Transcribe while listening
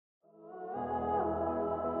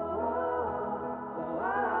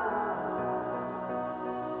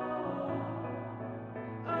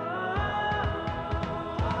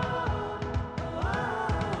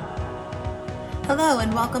Hello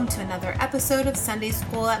and welcome to another episode of Sunday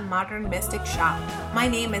School at Modern Mystic Shop. My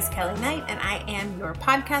name is Kelly Knight and I am your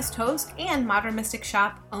podcast host and Modern Mystic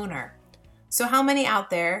Shop owner. So how many out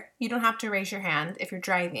there, you don't have to raise your hand if you're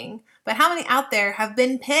driving, but how many out there have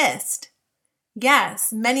been pissed?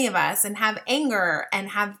 Yes, many of us, and have anger and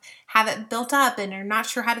have it built up and are not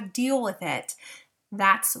sure how to deal with it.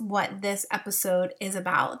 That's what this episode is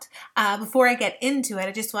about. Before I get into it,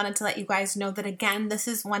 I just wanted to let you guys know that, again, this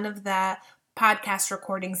is one of the podcast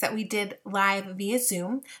recordings that we did live via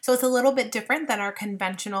Zoom. So it's a little bit different than our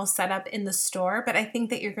conventional setup in the store, but I think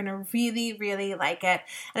that you're going to really, really like it.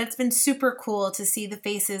 And it's been super cool to see the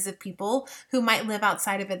faces of people who might live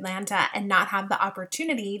outside of Atlanta and not have the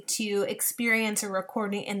opportunity to experience a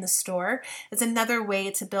recording in the store. It's another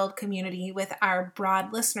way to build community with our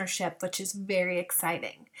broad listenership, which is very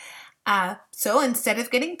exciting. So instead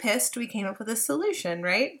of getting pissed, we came up with a solution,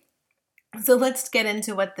 right? So let's get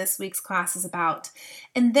into what this week's class is about.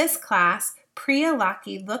 In this class, Priya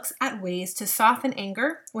Lakhi looks at ways to soften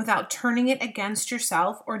anger without turning it against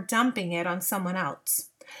yourself or dumping it on someone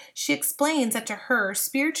else. She explains that to her,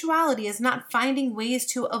 spirituality is not finding ways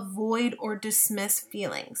to avoid or dismiss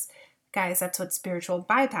feelings. Guys, that's what spiritual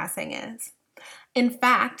bypassing is. In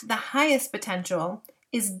fact, the highest potential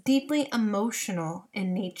is deeply emotional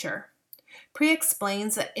in nature. Priya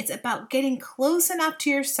explains that it's about getting close enough to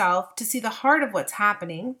yourself to see the heart of what's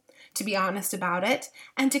happening, to be honest about it,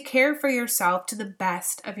 and to care for yourself to the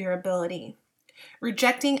best of your ability.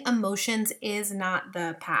 Rejecting emotions is not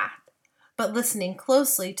the path, but listening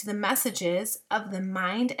closely to the messages of the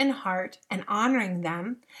mind and heart and honoring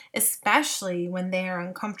them, especially when they are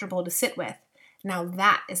uncomfortable to sit with. Now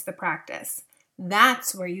that is the practice.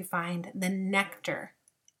 That's where you find the nectar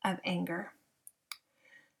of anger.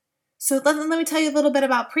 So let me tell you a little bit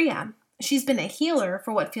about Priya. She's been a healer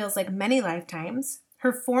for what feels like many lifetimes.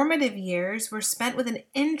 Her formative years were spent with an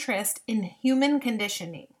interest in human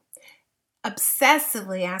conditioning,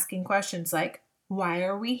 obsessively asking questions like, why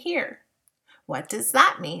are we here? What does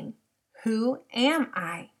that mean? Who am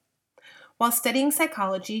I? While studying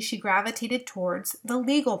psychology, she gravitated towards the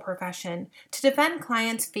legal profession to defend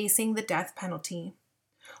clients facing the death penalty.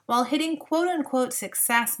 While hitting quote-unquote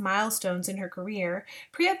success milestones in her career,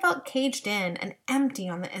 Priya felt caged in and empty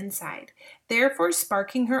on the inside, therefore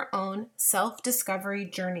sparking her own self-discovery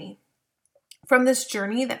journey. From this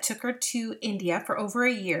journey that took her to India for over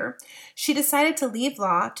a year, she decided to leave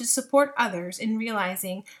law to support others in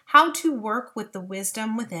realizing how to work with the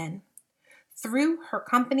wisdom within. Through her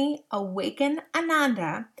company, Awaken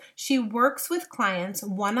Ananda, she works with clients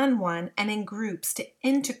one-on-one and in groups to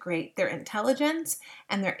integrate their intelligence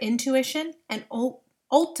and their intuition and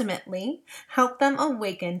ultimately help them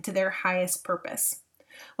awaken to their highest purpose.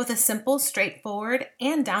 With a simple, straightforward,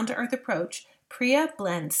 and down-to-earth approach, Priya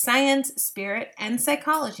blends science, spirit, and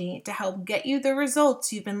psychology to help get you the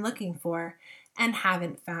results you've been looking for and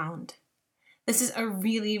haven't found. This is a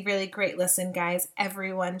really, really great listen, guys.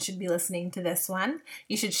 Everyone should be listening to this one.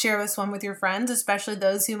 You should share this one with your friends, especially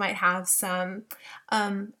those who might have some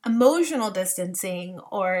emotional distancing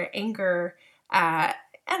or anger,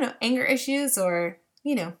 anger issues, or,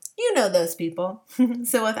 you know those people.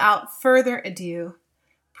 So without further ado,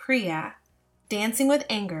 Priya, Dancing with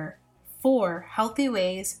Anger, 4 healthy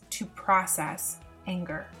ways to process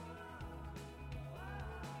anger.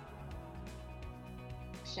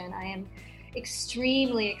 I am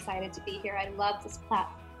extremely excited to be here. I love this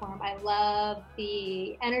platform. I love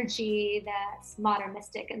the energy that Modern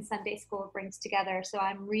Mystic and Sunday School brings together. So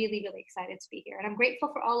I'm really, really excited to be here. And I'm grateful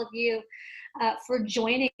for all of you for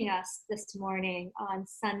joining us this morning on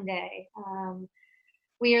Sunday.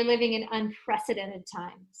 We are living in unprecedented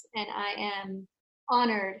times, and I am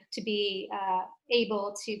honored to be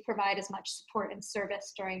able to provide as much support and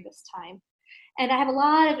service during this time. And I have a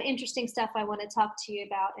lot of interesting stuff I want to talk to you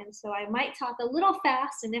about. And so I might talk a little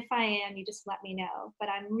fast. And if I am, you just let me know. But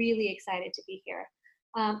I'm really excited to be here.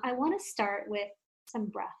 I want to start with some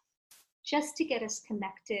breath, just to get us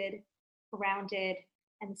connected, grounded,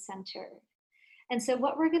 and centered. And so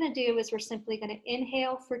what we're going to do is we're simply going to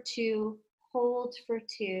inhale for 2, hold for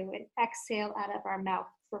 2, and exhale out of our mouth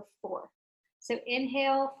for 4. So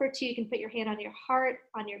inhale for 2, you can put your hand on your heart,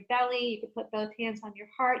 on your belly. You can put both hands on your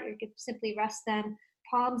heart, or you can simply rest them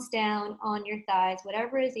palms down on your thighs,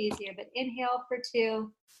 whatever is easier. But inhale for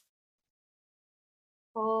 2,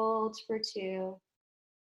 hold for 2,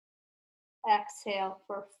 exhale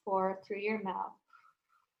for 4 through your mouth.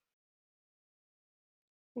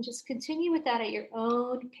 And just continue with that at your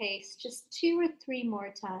own pace, just 2 or 3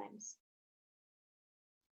 more times.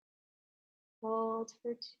 Hold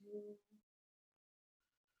for 2.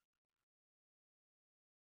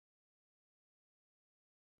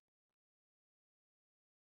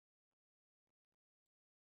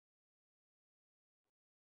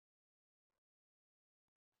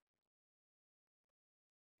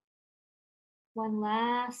 One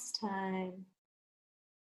last time.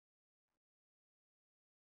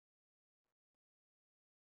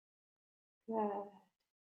 Good.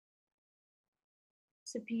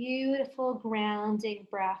 It's a beautiful grounding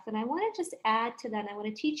breath. And I want to just add to that, I want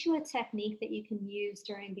to teach you a technique that you can use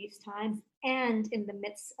during these times and in the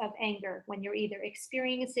midst of anger when you're either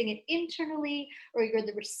experiencing it internally or you're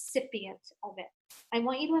the recipient of it. I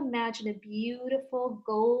want you to imagine a beautiful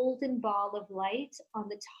golden ball of light on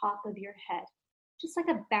the top of your head, just like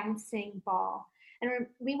a bouncing ball. And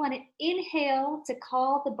we want to inhale to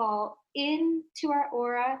call the ball into our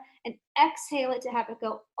aura and exhale it to have it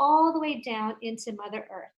go all the way down into Mother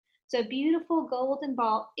Earth. So a beautiful golden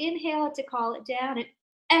ball, inhale it to call it down and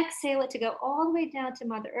exhale it to go all the way down to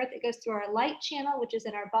Mother Earth. It goes through our light channel, which is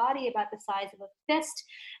in our body about the size of a fist.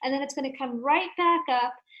 And then it's going to come right back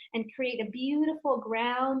up and create a beautiful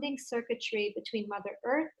grounding circuitry between Mother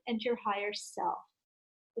Earth and your higher self.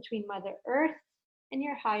 Between Mother Earth and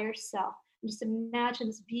your higher self. And just imagine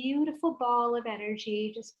this beautiful ball of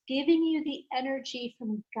energy just giving you the energy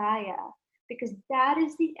from Gaia, because that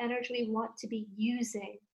is the energy we want to be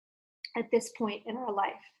using at this point in our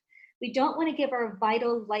life. We don't want to give our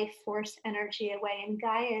vital life force energy away, and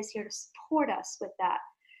Gaia is here to support us with that.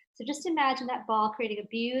 So just imagine that ball creating a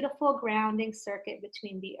beautiful grounding circuit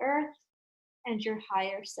between the earth and your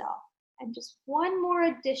higher self. And just one more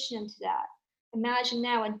addition to that. Imagine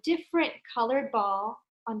now a different colored ball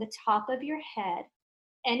on the top of your head.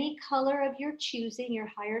 Any color of your choosing, your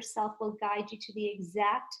higher self will guide you to the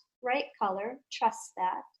exact right color. Trust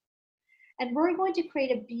that. And we're going to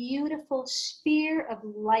create a beautiful sphere of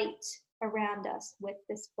light around us with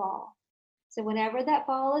this ball. So whenever that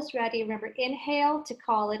ball is ready, remember, inhale to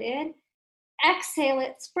call it in. Exhale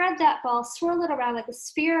it, spread that ball, swirl it around like a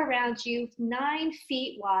sphere around you, 9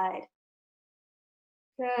 feet wide.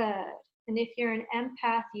 Good. And if you're an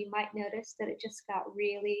empath, you might notice that it just got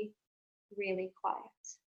really, really quiet.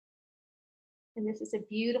 And this is a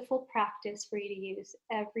beautiful practice for you to use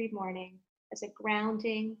every morning as a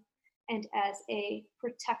grounding and as a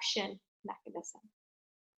protection mechanism.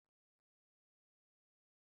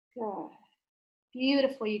 Good.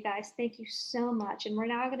 Beautiful, you guys. Thank you so much. And we're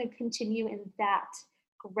now going to continue in that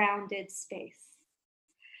grounded space.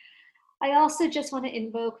 I also just want to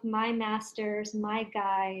invoke my masters, my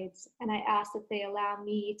guides, and I ask that they allow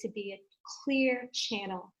me to be a clear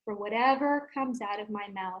channel for whatever comes out of my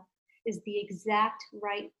mouth is the exact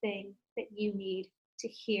right thing that you need to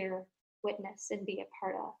hear, witness, and be a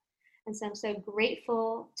part of. And so I'm so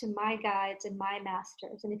grateful to my guides and my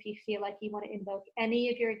masters. And if you feel like you want to invoke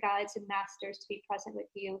any of your guides and masters to be present with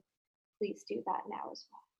you, please do that now as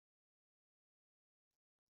well.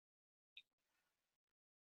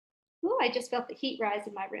 Ooh, I just felt the heat rise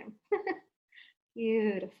in my room.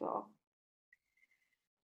 Beautiful.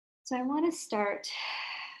 So I want to start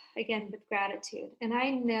again with gratitude. And I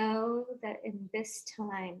know that in this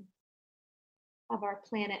time of our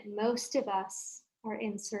planet, most of us are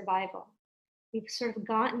in survival. We've sort of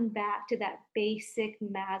gotten back to that basic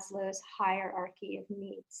Maslow's hierarchy of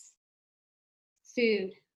needs.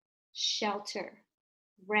 Food, shelter,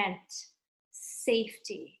 rent,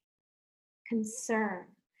 safety, concern.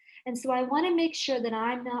 And so I want to make sure that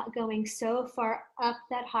I'm not going so far up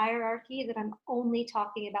that hierarchy that I'm only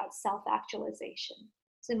talking about self-actualization.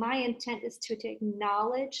 So my intent is to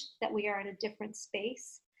acknowledge that we are in a different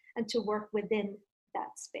space and to work within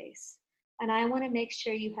that space. And I want to make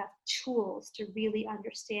sure you have tools to really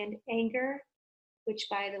understand anger, which,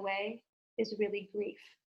 by the way, is really grief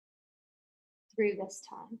through this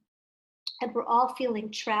time. And we're all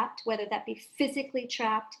feeling trapped, whether that be physically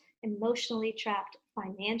trapped, emotionally trapped,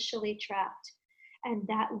 financially trapped, and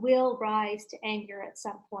that will rise to anger at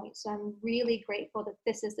some point. So I'm really grateful that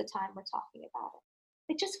this is the time we're talking about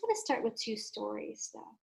it. I just want to start with 2 stories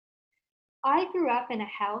though. I grew up in a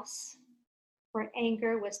house where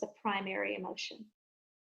anger was the primary emotion.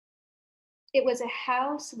 It was a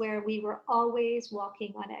house where we were always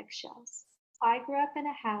walking on eggshells. I grew up in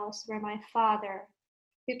a house where my father,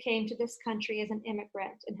 who came to this country as an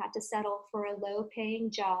immigrant and had to settle for a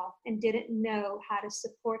low-paying job and didn't know how to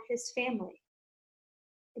support his family,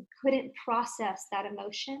 and couldn't process that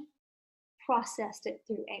emotion, processed it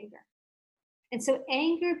through anger. And so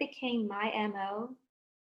anger became my MO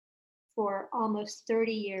for almost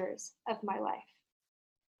 30 years of my life.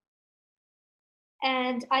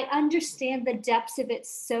 And I understand the depths of it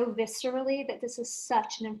so viscerally that this is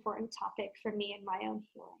such an important topic for me in my own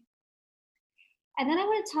healing. And then I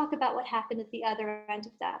want to talk about what happened at the other end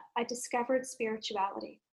of that. I discovered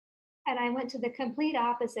spirituality. And I went to the complete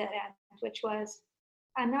opposite end, which was,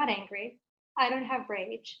 I'm not angry. I don't have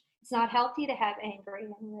rage. It's not healthy to have anger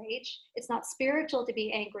and rage. It's not spiritual to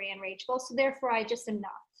be angry and rageful, so therefore I just am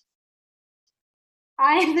not.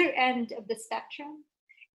 Either end of the spectrum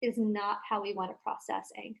is not how we want to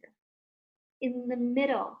process anger. In the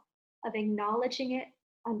middle of acknowledging it,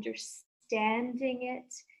 understanding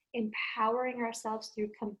it, empowering ourselves through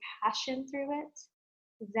compassion through it,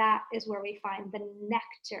 that is where we find the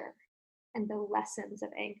nectar and the lessons of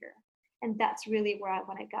anger. And that's really where I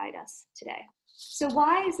want to guide us today. So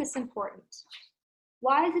why is this important?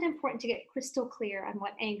 Why is it important to get crystal clear on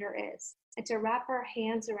what anger is and to wrap our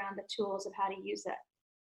hands around the tools of how to use it?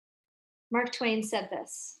 Mark Twain said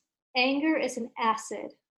this: anger is an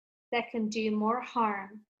acid that can do more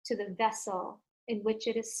harm to the vessel in which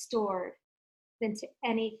it is stored than to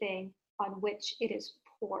anything on which it is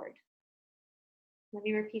poured. Let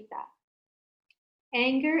me repeat that.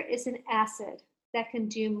 Anger is an acid that can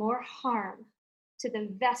do more harm to the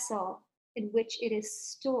vessel in which it is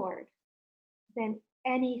stored than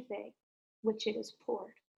anything which it is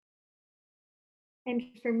poured. And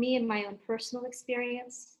for me, in my own personal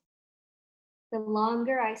experience, the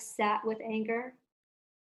longer I sat with anger,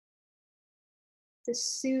 the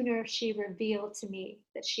sooner she revealed to me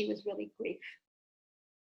that she was really grief.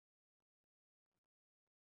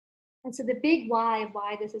 And so the big why of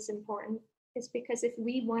why this is important is because if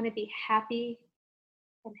we want to be happy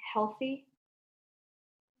and healthy,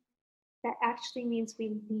 that actually means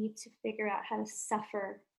we need to figure out how to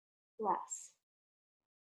suffer less.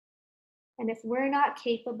 And if we're not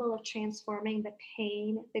capable of transforming the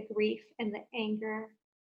pain, the grief, and the anger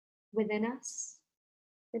within us,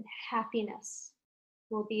 then happiness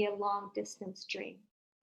will be a long distance dream.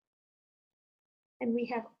 And we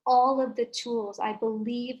have all of the tools. I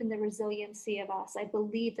believe in the resiliency of us. I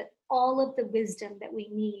believe that all of the wisdom that we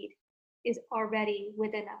need is already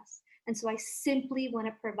within us. And so I simply want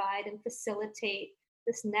to provide and facilitate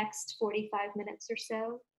this next 45 minutes or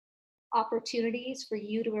so opportunities for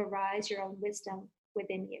you to arise your own wisdom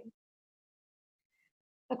within you.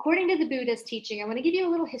 According to the Buddha's teaching, I want to give you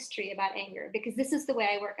a little history about anger, because this is the way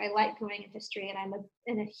I work. I like going in history, and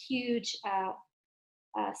I'm a huge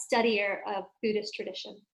studier of Buddhist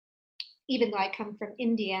tradition, even though I come from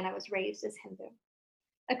India and I was raised as Hindu.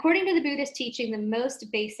 According to the Buddhist teaching, the most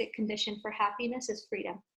basic condition for happiness is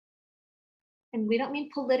freedom. And we don't mean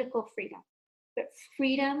political freedom, but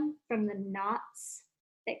freedom from the knots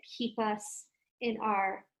that keep us in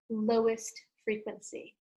our lowest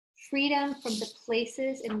frequency. Freedom from the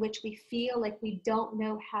places in which we feel like we don't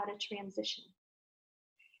know how to transition.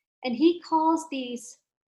 And he calls these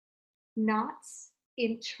knots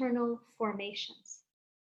internal formations.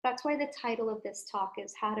 That's why the title of this talk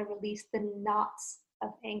is How to Release the Knots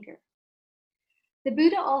of Anger. The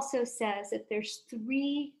Buddha also says that there's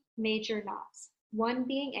 3 major knots, one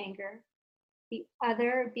being anger, the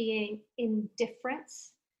other being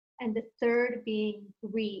indifference, and the third being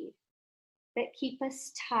greed, that keep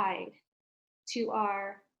us tied to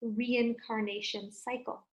our reincarnation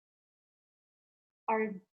cycle,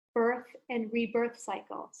 our birth and rebirth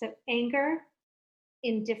cycle. So anger,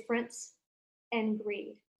 indifference, and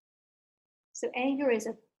greed. So anger is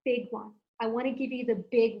a big one. I want to give you the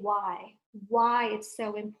big why it's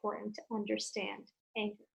so important to understand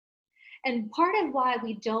anger. And part of why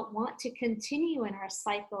we don't want to continue in our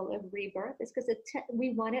cycle of rebirth is because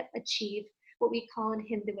we want to achieve what we call in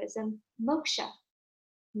Hinduism moksha,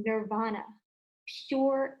 nirvana,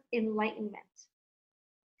 pure enlightenment.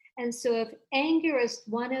 And so if anger is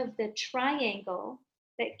one of the triangle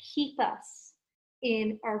that keep us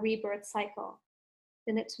in our rebirth cycle,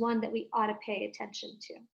 then it's one that we ought to pay attention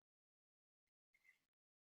to.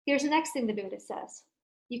 Here's the next thing the Buddha says.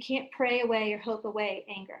 You can't pray away or hope away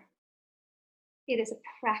anger. It is a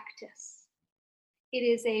practice. It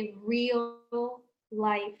is a real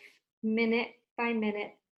life, minute by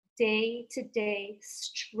minute, day to day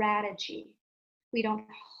strategy. We don't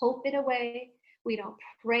hope it away. We don't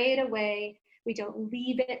pray it away. We don't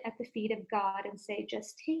leave it at the feet of God and say,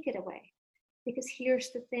 just take it away. Because here's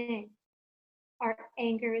the thing. Our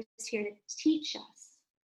anger is here to teach us.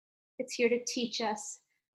 It's here to teach us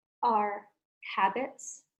our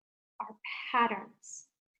habits, our patterns,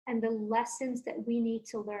 and the lessons that we need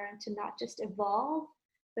to learn to not just evolve,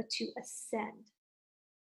 but to ascend.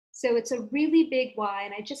 So it's a really big why,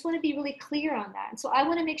 and I just want to be really clear on that. And so I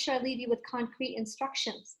want to make sure I leave you with concrete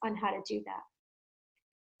instructions on how to do that.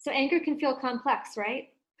 So anger can feel complex, right?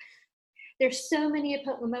 There's so many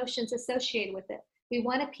emotions associated with it. We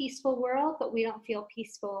want a peaceful world, but we don't feel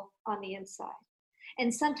peaceful on the inside.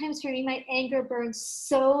 And sometimes for me, my anger burns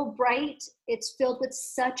so bright, it's filled with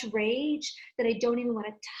such rage that I don't even want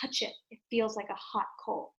to touch it. It feels like a hot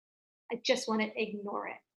coal. I just want to ignore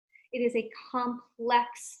it. It is a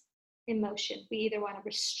complex emotion. We either want to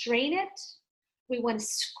restrain it, we want to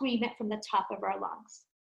scream it from the top of our lungs.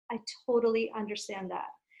 I totally understand that.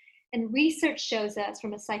 And research shows us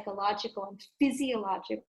from a psychological and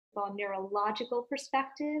physiological and neurological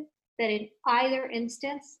perspective that in either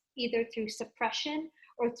instance, either through suppression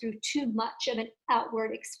or through too much of an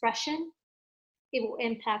outward expression, it will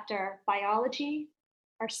impact our biology,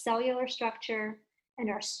 our cellular structure, and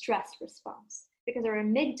our stress response. Because our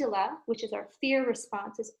amygdala, which is our fear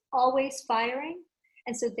response, is always firing.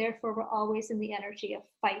 And so therefore, we're always in the energy of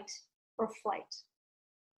fight or flight.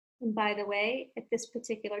 And by the way, at this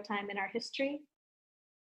particular time in our history,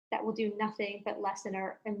 that will do nothing but lessen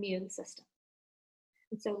our immune system.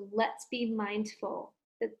 And so let's be mindful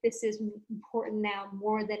that this is important now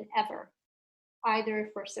more than ever, either if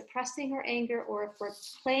we're suppressing our anger or if we're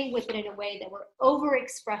playing with it in a way that we're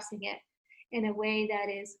overexpressing it in a way that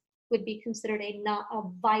would be considered not a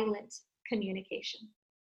violent communication.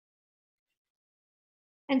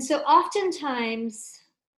 And so oftentimes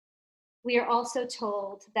we are also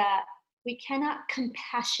told that we cannot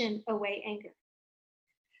compassion away anger.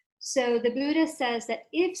 So the Buddha says that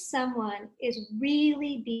if someone is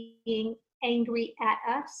really being angry at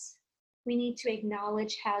us, we need to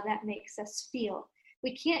acknowledge how that makes us feel.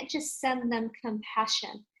 We can't just send them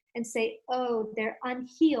compassion and say, oh, they're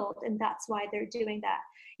unhealed and that's why they're doing that.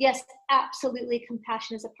 Yes, absolutely,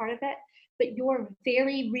 compassion is a part of it, but your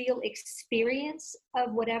very real experience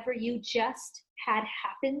of whatever you just had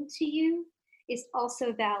happen to you is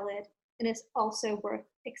also valid and is also worth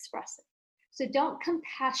expressing. So don't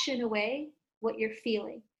compassion away what you're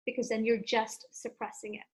feeling, because then you're just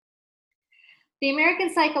suppressing it. The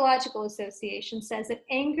American Psychological Association says that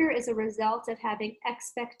anger is a result of having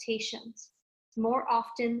expectations, more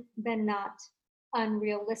often than not,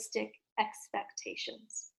 unrealistic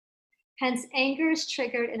expectations. Hence, anger is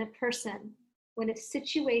triggered in a person when a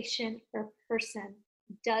situation or person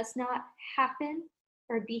does not happen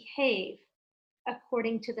or behave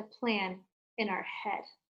according to the plan in our head.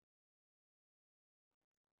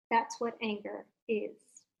 That's what anger is.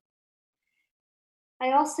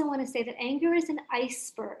 I also want to say that anger is an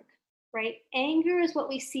iceberg, right? Anger is what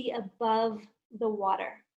we see above the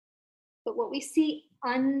water. But what we see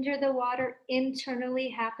under the water internally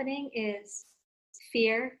happening is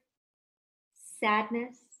fear,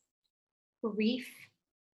 sadness, grief,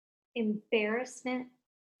 embarrassment,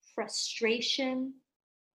 frustration,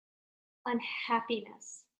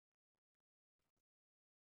 unhappiness.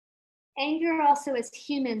 Anger also, as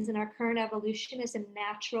humans in our current evolution, is a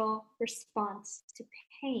natural response to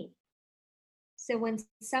pain. So when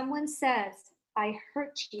someone says, I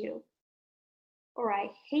hurt you, or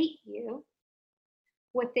I hate you,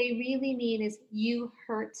 what they really mean is you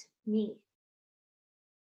hurt me.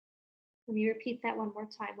 Let me repeat that one more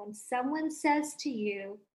time. When someone says to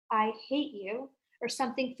you, I hate you, or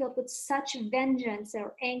something filled with such vengeance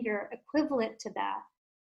or anger equivalent to that,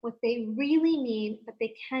 what they really mean, but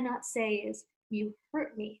they cannot say, is you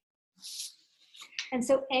hurt me. And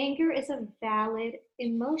so anger is a valid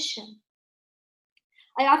emotion.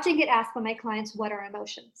 I often get asked by my clients, what are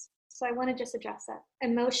emotions? So I want to just address that.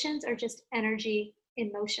 Emotions are just energy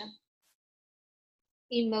in motion.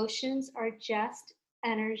 Emotions are just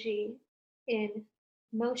energy in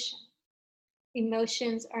motion.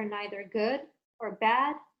 Emotions are neither good or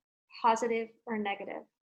bad, positive or negative.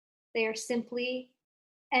 They are simply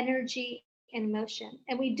energy in motion.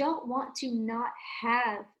 And we don't want to not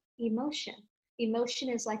have emotion. Emotion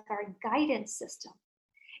is like our guidance system.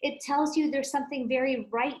 It tells you there's something very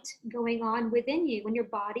right going on within you. When your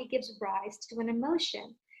body gives rise to an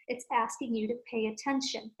emotion, it's asking you to pay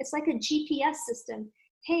attention. It's like a GPS system.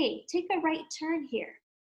 Hey, take a right turn here.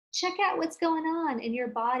 Check out what's going on in your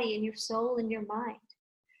body, in your soul, in your mind.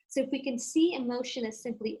 So if we can see emotion as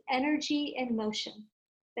simply energy in motion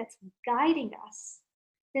that's guiding us,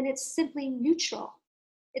 then it's simply neutral.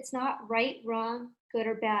 It's not right, wrong, good,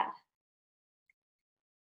 or bad.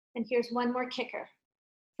 And here's one more kicker.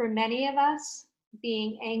 For many of us,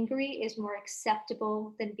 being angry is more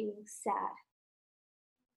acceptable than being sad.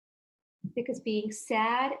 Because being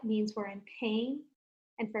sad means we're in pain,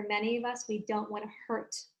 and for many of us, we don't want to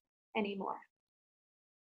hurt anymore.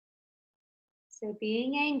 So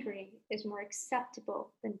being angry is more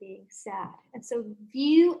acceptable than being sad. And so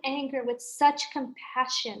view anger with such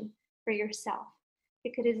compassion for yourself,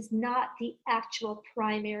 because it is not the actual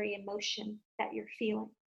primary emotion that you're feeling.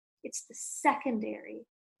 It's the secondary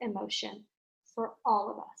emotion for all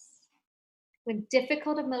of us. When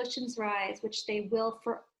difficult emotions rise, which they will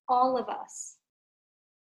for all of us,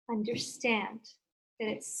 understand that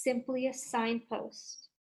it's simply a signpost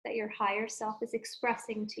that your higher self is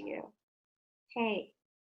expressing to you. Hey,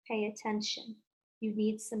 pay attention. You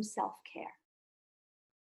need some self-care.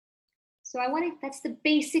 So that's the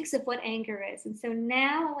basics of what anger is. And so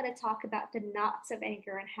now I want to talk about the knots of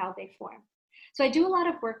anger and how they form. So I do a lot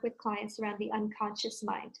of work with clients around the unconscious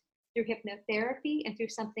mind through hypnotherapy and through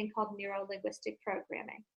something called neuro-linguistic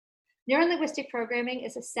programming. Neuro-linguistic programming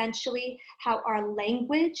is essentially how our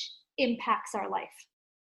language impacts our life.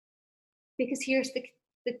 Because here's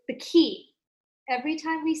the key. Every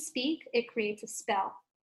time we speak, it creates a spell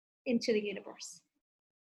into the universe.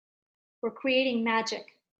 We're creating magic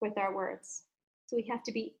with our words. So we have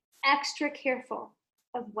to be extra careful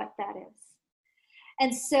of what that is.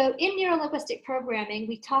 And so in neuro-linguistic programming,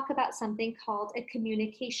 we talk about something called a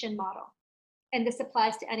communication model. And this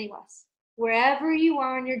applies to any of us. Wherever you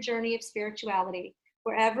are in your journey of spirituality,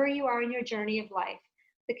 wherever you are in your journey of life,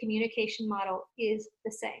 the communication model is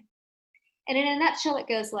the same. And in a nutshell, it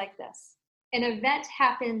goes like this. An event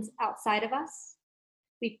happens outside of us.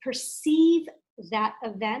 We perceive that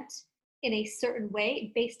event in a certain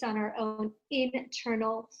way based on our own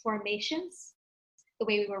internal formations, the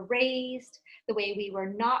way we were raised, the way we were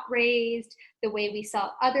not raised, the way we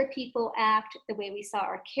saw other people act, the way we saw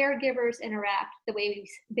our caregivers interact, the way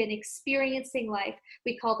we've been experiencing life.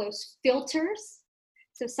 We call those filters.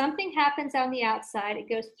 So something happens on the outside, it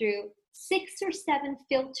goes through 6 or 7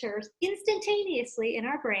 filters instantaneously in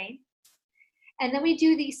our brain. And then we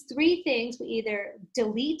do these 3 things. We either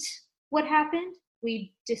delete what happened,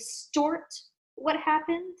 we distort what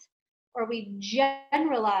happened, or we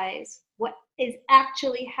generalize what is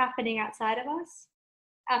actually happening outside of us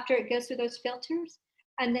after it goes through those filters.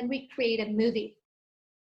 And then we create a movie.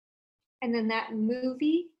 And then that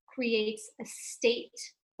movie creates a state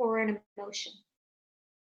or an emotion.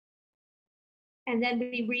 And then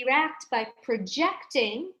we react by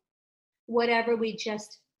projecting whatever we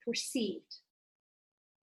just perceived.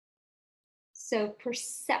 So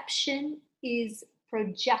perception is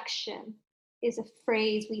projection is a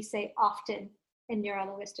phrase we say often in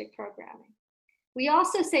neuro-linguistic programming. We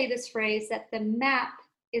also say this phrase that the map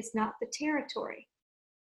is not the territory.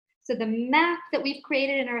 So the map that we've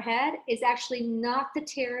created in our head is actually not the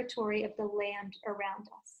territory of the land around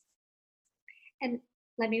us. And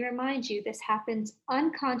let me remind you, this happens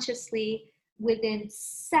unconsciously within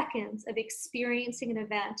seconds of experiencing an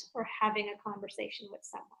event or having a conversation with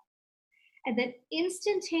someone. And then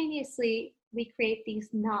instantaneously, we create these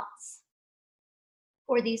knots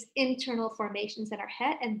or these internal formations in our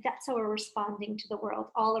head, and that's how we're responding to the world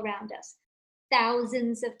all around us,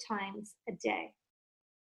 thousands of times a day.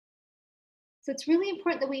 So it's really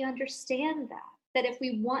important that we understand that if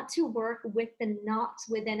we want to work with the knots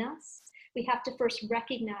within us, we have to first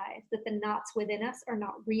recognize that the knots within us are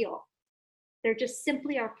not real. They're just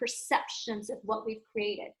simply our perceptions of what we've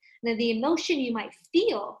created. Now, the emotion you might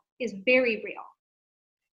feel is very real.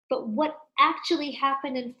 But what actually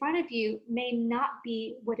happened in front of you may not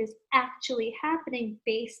be what is actually happening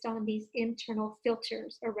based on these internal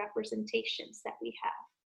filters or representations that we have.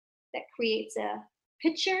 That creates a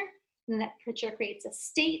picture, and that picture creates a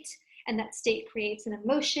state, and that state creates an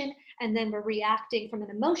emotion, and then we're reacting from an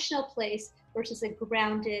emotional place versus a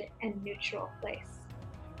grounded and neutral place.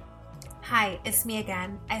 Hi, it's me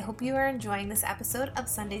again. I hope you are enjoying this episode of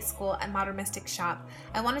Sunday School at Modern Mystic Shop.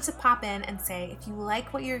 I wanted to pop in and say, if you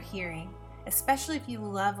like what you're hearing, especially if you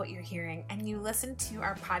love what you're hearing and you listen to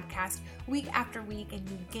our podcast week after week and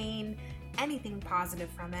you gain anything positive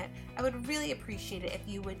from it, I would really appreciate it if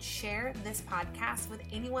you would share this podcast with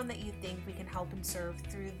anyone that you think we can help and serve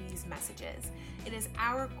through these messages. It is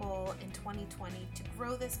our goal in 2020 to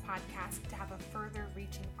grow this podcast to have a further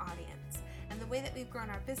reaching audience. And the way that we've grown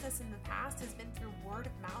our business in the past has been through word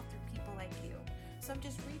of mouth through people like you. So I'm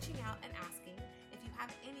just reaching out and asking if you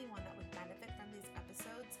have anyone that would benefit from these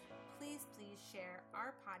episodes, please share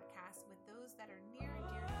our podcast with those that are near and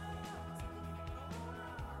dear to you so we can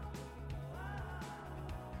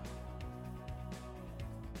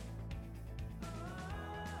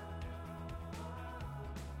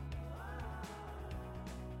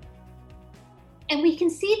And we can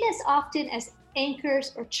see this often as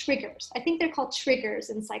anchors or triggers. I think they're called triggers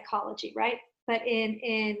in psychology, right? But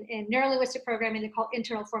in neuro-linguistic programming, they're called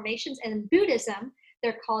internal formations. And in Buddhism,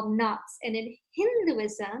 they're called knots. And in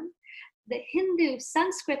Hinduism, the Hindu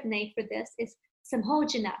Sanskrit name for this is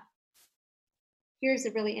samhojana. Here's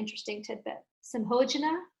a really interesting tidbit.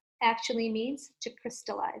 Samhojana actually means to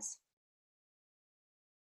crystallize.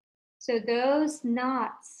 So those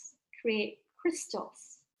knots create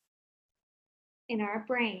crystals in our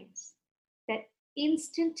brains that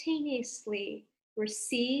instantaneously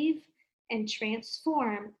receive and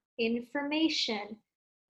transform information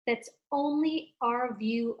That's only our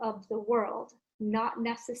view of the world, not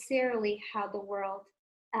necessarily how the world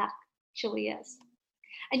actually is.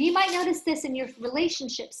 And you might notice this in your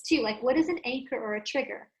relationships too. Like, what is an anchor or a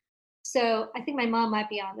trigger? So I think my mom might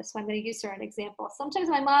be on this, so I'm going to use her as an example. Sometimes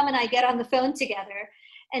my mom and I get on the phone together,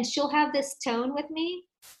 and she'll have this tone with me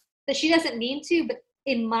that she doesn't mean to, but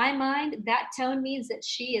in my mind, that tone means that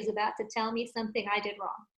she is about to tell me something I did wrong.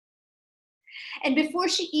 And before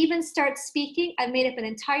she even starts speaking, I've made up an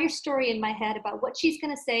entire story in my head about what she's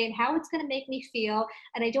going to say and how it's going to make me feel,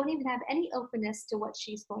 and I don't even have any openness to what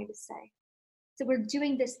she's going to say. So we're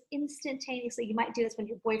doing this instantaneously. You might do this when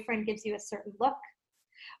your boyfriend gives you a certain look,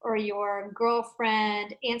 or your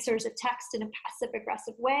girlfriend answers a text in a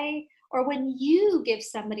passive-aggressive way, or when you give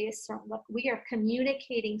somebody a certain look. We are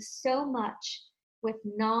communicating so much with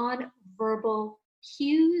non-verbal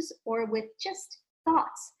cues or with just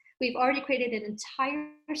thoughts. We've already created an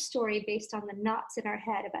entire story based on the knots in our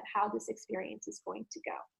head about how this experience is going to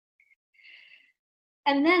go.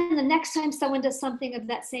 And then the next time someone does something of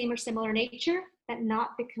that same or similar nature, that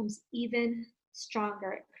knot becomes even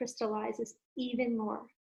stronger. It crystallizes even more.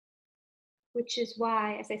 Which is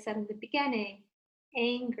why, as I said in the beginning,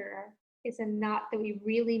 anger is a knot that we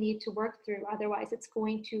really need to work through. Otherwise, it's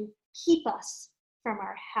going to keep us from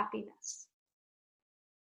our happiness.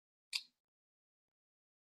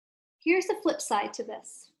 Here's the flip side to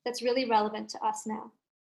this that's really relevant to us now.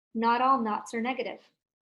 Not all knots are negative.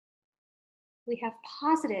 We have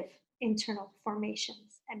positive internal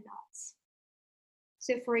formations and knots.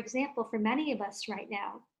 So for example, for many of us right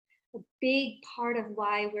now, a big part of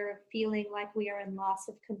why we're feeling like we are in loss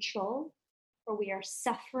of control, or we are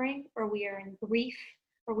suffering, or we are in grief,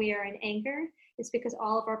 or we are in anger, is because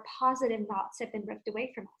all of our positive knots have been ripped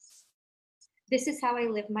away from us. This is how I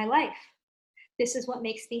live my life. This is what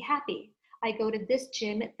makes me happy. I go to this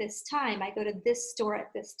gym at this time. I go to this store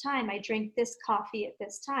at this time. I drink this coffee at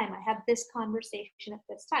this time. I have this conversation at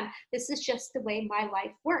this time. This is just the way my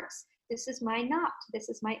life works. This is my knot. This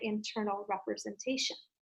is my internal representation.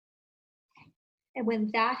 And when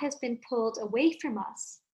that has been pulled away from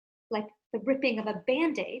us, like the ripping of a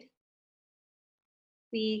Band-Aid,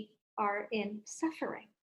 we are in suffering.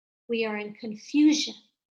 We are in confusion.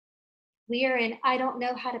 We are in, I don't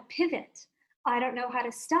know how to pivot. I don't know how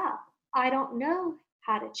to stop. I don't know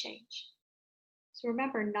how to change. So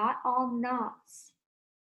remember, not all knots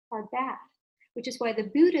are bad, which is why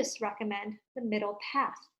the Buddhists recommend the middle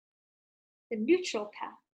path, the neutral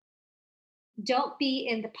path. Don't be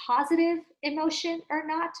in the positive emotion or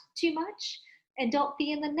not too much, and don't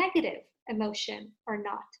be in the negative emotion or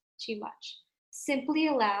not too much. Simply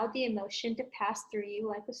allow the emotion to pass through you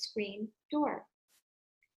like a screen door.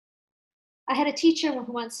 I had a teacher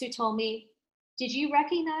once who told me, did you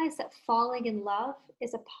recognize that falling in love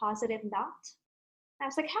is a positive knot? I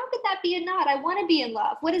was like, how could that be a knot? I want to be in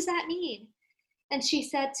love. What does that mean? And she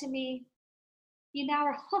said to me, you now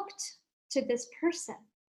are hooked to this person.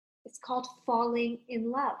 It's called falling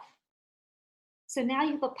in love. So now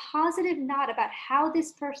you have a positive knot about how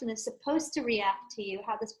this person is supposed to react to you,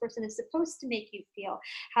 how this person is supposed to make you feel,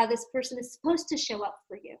 how this person is supposed to show up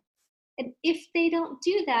for you. And if they don't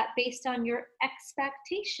do that based on your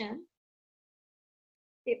expectation,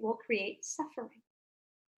 it will create suffering.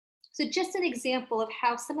 So just an example of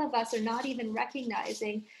how some of us are not even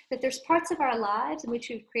recognizing that there's parts of our lives in which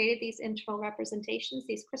we've created these internal representations,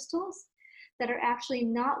 these crystals, that are actually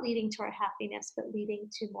not leading to our happiness, but leading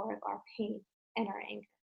to more of our pain and our anger.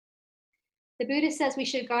 The Buddha says we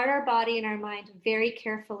should guard our body and our mind very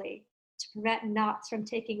carefully to prevent knots from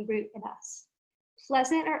taking root in us.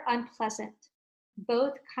 Pleasant or unpleasant,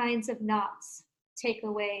 both kinds of knots take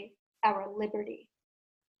away our liberty,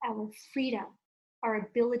 our freedom, our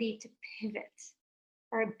ability to pivot,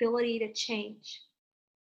 our ability to change.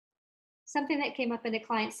 Something that came up in a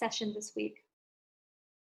client session this week.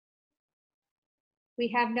 We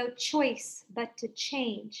have no choice but to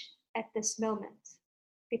change at this moment,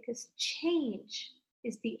 because change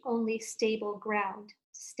is the only stable ground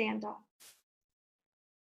to stand on.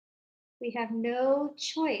 We have no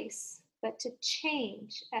choice but to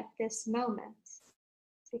change at this moment,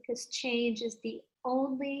 because change is the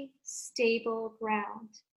only stable ground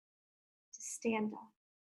to stand on.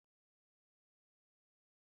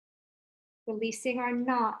 Releasing our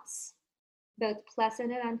knots, both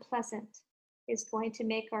pleasant and unpleasant, is going to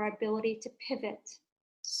make our ability to pivot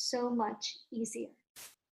so much easier.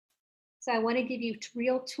 So I want to give you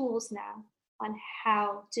real tools now on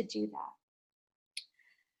how to do that.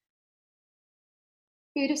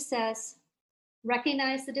 Buddha says,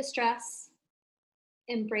 recognize the distress,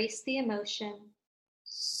 embrace the emotion,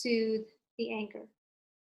 soothe the anger.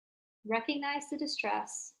 Recognize the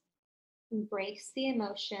distress, embrace the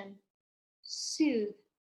emotion, soothe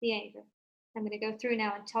the anger. I'm going to go through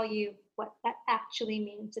now and tell you what that actually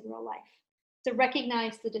means in real life. So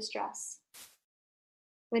recognize the distress.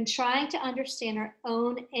 When trying to understand our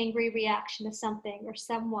own angry reaction to something or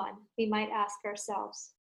someone, we might ask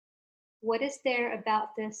ourselves, what is there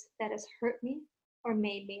about this that has hurt me or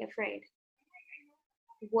made me afraid?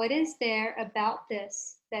 What is there about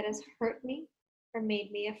this that has hurt me or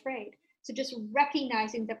made me afraid? So just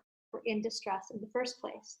recognizing that we're in distress in the first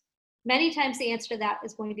place. Many times the answer to that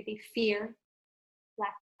is going to be fear,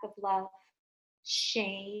 lack of love,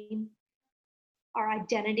 shame. Our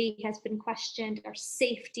identity has been questioned. Our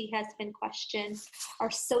safety has been questioned.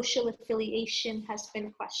 Our social affiliation has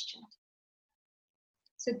been questioned.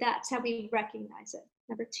 So that's how we recognize it.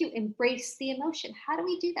 Number 2, embrace the emotion. How do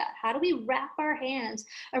we do that? How do we wrap our hands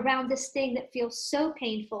around this thing that feels so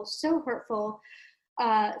painful, so hurtful,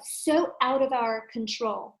 so out of our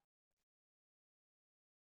control?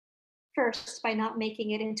 First, by not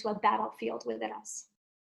making it into a battlefield within us.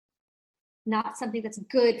 Not something that's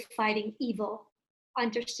good fighting evil.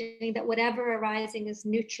 Understanding that whatever arising is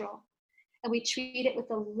neutral. And we treat it with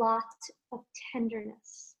a lot of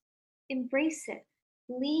tenderness. Embrace it.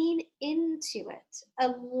 Lean into it.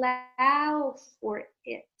 Allow for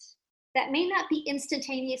it. That may not be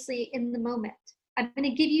instantaneously in the moment. I'm going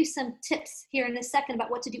to give you some tips here in a second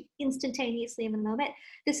about what to do instantaneously in the moment.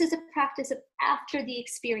 This is a practice of after the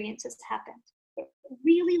experience has happened.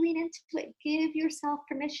 Really lean into it. Give yourself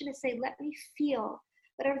permission to say, let me feel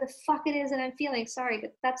whatever the fuck it is that I'm feeling. Sorry,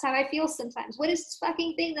 but that's how I feel sometimes. What is this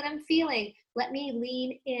fucking thing that I'm feeling? Let me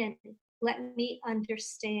lean in. Let me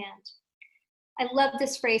understand. I love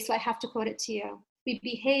this phrase, so I have to quote it to you. We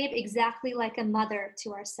behave exactly like a mother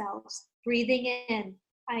to ourselves. Breathing in,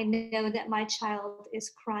 I know that my child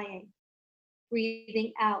is crying.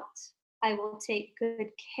 Breathing out, I will take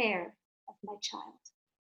good care of my child.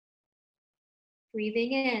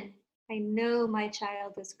 Breathing in, I know my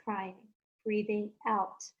child is crying. Breathing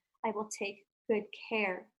out, I will take good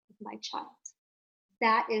care of my child.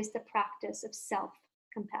 That is the practice of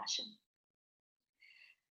self-compassion.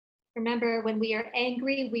 Remember, when we are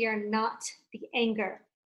angry, we are not the anger.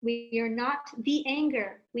 We are not the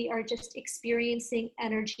anger. We are just experiencing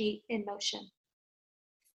energy in motion.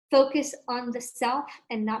 Focus on the self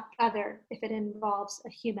and not other if it involves a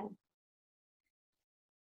human.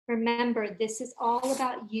 Remember, this is all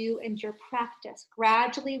about you and your practice.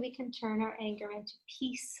 Gradually, we can turn our anger into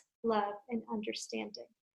peace, love, and understanding.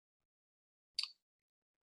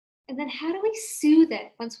 And then how do we soothe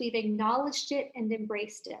it once we've acknowledged it and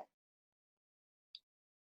embraced it?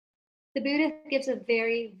 The Buddha gives a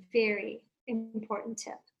very, very important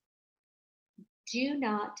tip. Do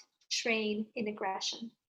not train in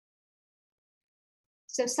aggression.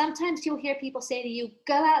 So sometimes you'll hear people say to you,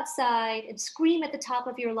 go outside and scream at the top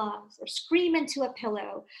of your lungs, or scream into a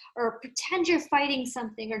pillow, or pretend you're fighting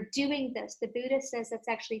something or doing this. The Buddha says that's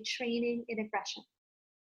actually training in aggression.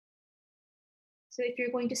 So if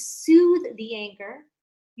you're going to soothe the anger,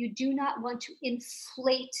 you do not want to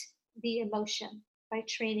inflate the emotion by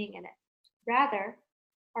training in it. Rather,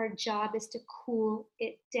 our job is to cool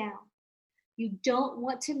it down. You don't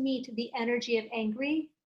want to meet the energy of angry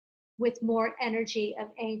with more energy of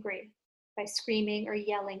angry by screaming or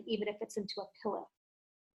yelling, even if it's into a pillow.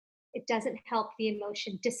 It doesn't help the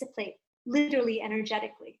emotion dissipate, literally,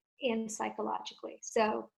 energetically, and psychologically.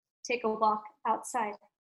 So take a walk outside.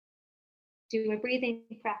 Do a breathing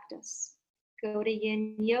practice. Go to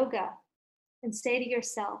yin yoga and say to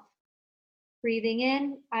yourself, breathing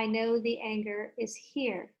in, I know the anger is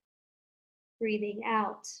here. Breathing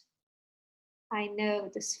out, I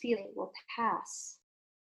know this feeling will pass.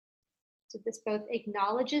 So this both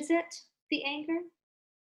acknowledges it, the anger,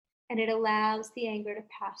 and it allows the anger to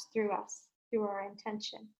pass through us, through our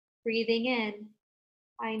intention. Breathing in,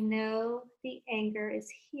 I know the anger is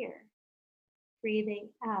here. Breathing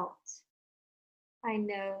out, I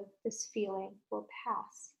know this feeling will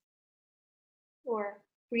pass. Or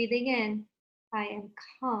breathing in, I am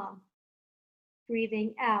calm.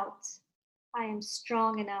 Breathing out, I am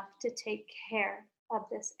strong enough to take care of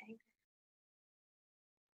this anger.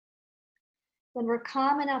 When we're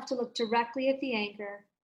calm enough to look directly at the anger,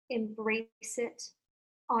 embrace it,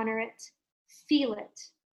 honor it, feel it,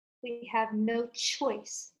 we have no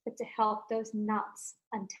choice but to help those knots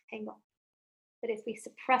untangle. But if we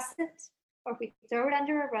suppress it, or if we throw it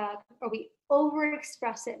under a rug, or we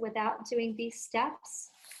overexpress it without doing these steps,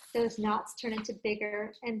 those knots turn into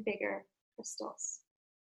bigger and bigger crystals.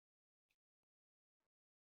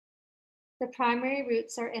 The primary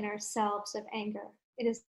roots are in ourselves of anger. It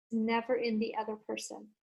is never in the other person.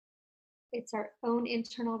 It's our own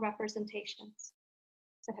internal representations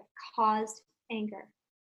that have caused anger.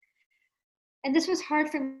 And this was hard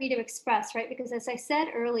for me to express, right? Because as I said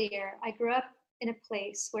earlier, I grew up in a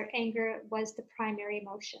place where anger was the primary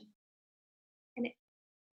emotion. And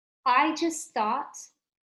I just thought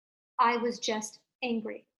I was just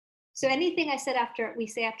angry. So anything we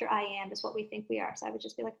say after I am is what we think we are. So I would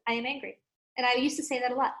just be like, I am angry. And I used to say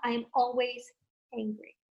that a lot. I am always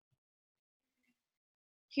angry.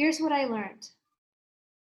 Here's what I learned.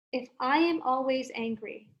 If I am always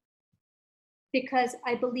angry because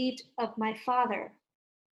I believed of my father,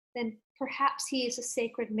 then perhaps he is a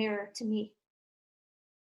sacred mirror to me.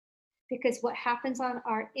 Because what happens on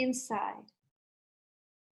our inside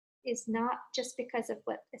is not just because of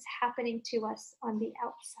what is happening to us on the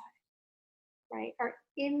outside, right? Our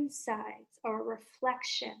insides are a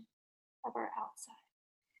reflection of our outside.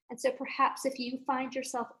 And so perhaps if you find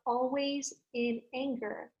yourself always in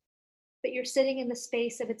anger, but you're sitting in the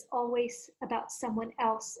space of it's always about someone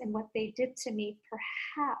else and what they did to me,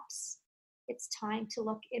 perhaps it's time to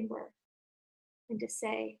look inward and to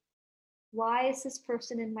say, why is this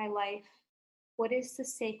person in my life? What is the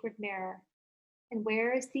sacred mirror? And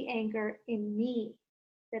where is the anger in me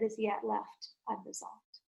that is yet left unresolved?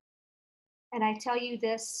 And I tell you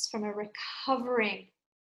this from a recovering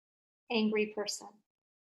angry person.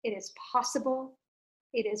 It is possible.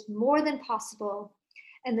 It is more than possible.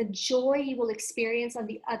 And the joy you will experience on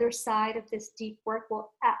the other side of this deep work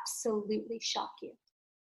will absolutely shock you.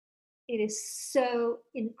 It is so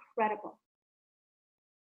incredible.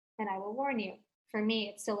 And I will warn you, for me,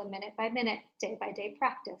 it's still a minute by minute, day by day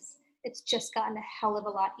practice. It's just gotten a hell of a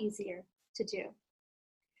lot easier to do.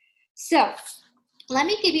 So let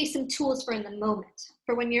me give you some tools for in the moment,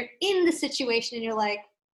 for when you're in the situation and you're like,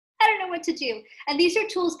 I don't know what to do. And these are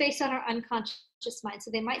tools based on our unconscious mind.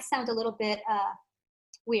 So they might sound a little bit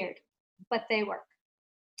weird, but they work.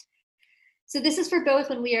 So this is for both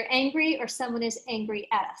when we are angry or someone is angry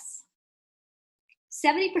at us.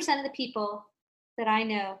 70% of the people that I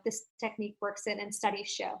know this technique works in and studies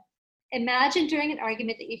show. Imagine during an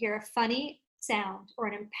argument that you hear a funny sound or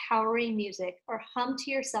an empowering music or hum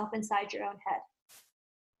to yourself inside your own head.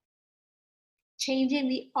 Changing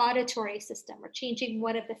the auditory system or changing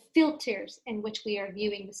one of the filters in which we are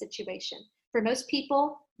viewing the situation. For most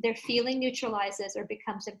people, their feeling neutralizes or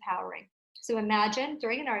becomes empowering. So imagine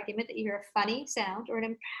during an argument that you hear a funny sound or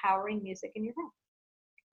an empowering music in your head.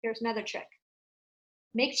 Here's another trick.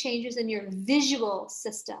 Make changes in your visual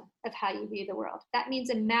system of how you view the world. That means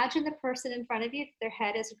imagine the person in front of you, their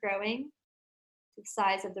head is growing to the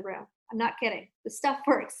size of the room. I'm not kidding. The stuff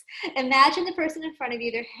works. Imagine the person in front of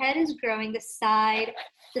you, their head is growing the size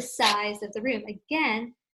of the room.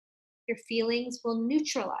 Again, your feelings will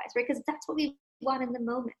neutralize, right? Because that's what we want in the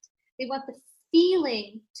moment. We want the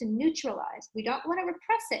feeling to neutralize. We don't want to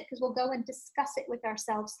repress it because we'll go and discuss it with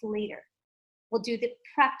ourselves later. We'll do the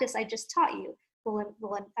practice I just taught you. We'll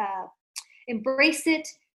embrace it.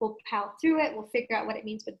 We'll power through it. We'll figure out what it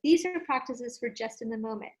means. But these are practices for just in the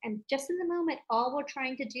moment. And just in the moment, all we're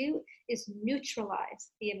trying to do is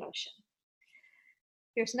neutralize the emotion.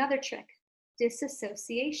 Here's another trick.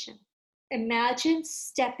 Disassociation. Imagine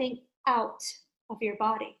stepping out of your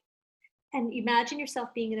body and imagine yourself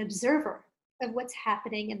being an observer of what's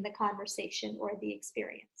happening in the conversation or the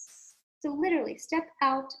experience. So literally step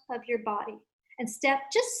out of your body and step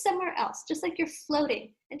just somewhere else, just like you're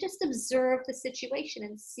floating, and just observe the situation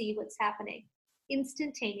and see what's happening.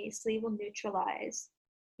 Instantaneously will neutralize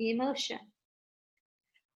the emotion.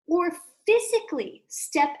 Or physically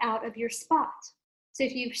step out of your spot. So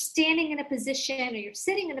if you're standing in a position or you're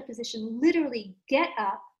sitting in a position, literally get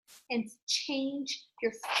up and change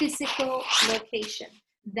your physical location.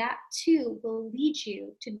 That too will lead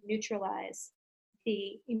you to neutralize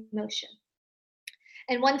the emotion.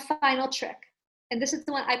 And one final trick, and this is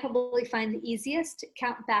the one I probably find the easiest,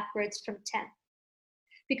 count backwards from 10.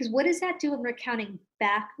 Because what does that do when we're counting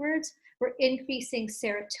backwards? We're increasing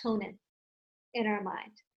serotonin in our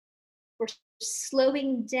mind. We're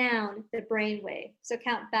slowing down the brain wave. So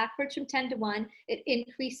count backwards from 10 to 1, it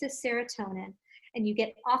increases serotonin, and you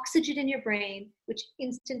get oxygen in your brain, which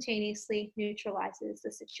instantaneously neutralizes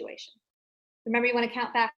the situation. Remember, you want to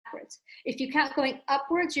count backwards. If you count going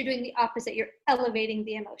upwards, you're doing the opposite. You're elevating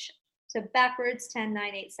the emotion. So backwards, 10,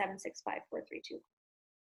 9, 8, 7, 6, 5, 4, 3, 2.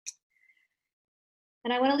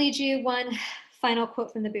 And I want to lead you one final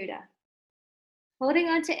quote from the Buddha. Holding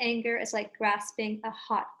on to anger is like grasping a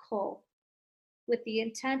hot coal with the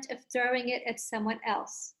intent of throwing it at someone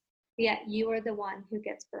else, yet you are the one who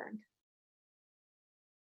gets burned.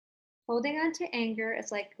 Holding on to anger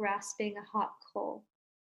is like grasping a hot coal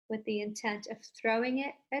with the intent of throwing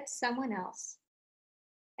it at someone else,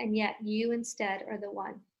 and yet you instead are the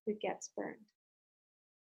one who gets burned.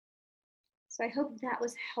 So I hope that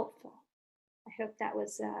was helpful. I hope that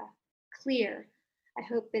was clear. I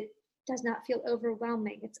hope it does not feel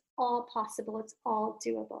overwhelming. It's all possible. It's all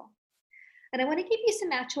doable. And I want to give you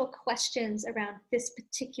some actual questions around this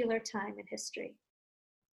particular time in history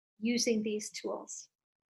using these tools.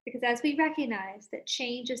 Because as we recognize that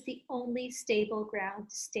change is the only stable ground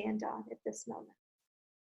to stand on at this moment.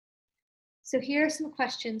 So here are some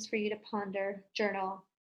questions for you to ponder, journal,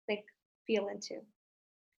 think, feel into.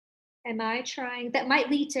 Am I trying, that might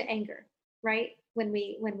lead to anger, right? When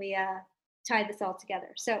we tie this all together.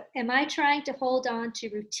 So am I trying to hold on to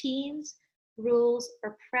routines, rules,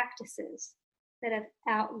 or practices that have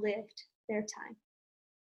outlived their time?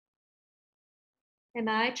 Am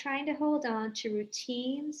I trying to hold on to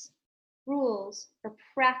routines, rules, or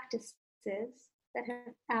practices that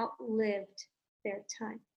have outlived their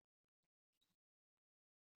time?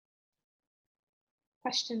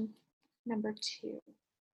 Question number 2.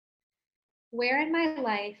 Where in my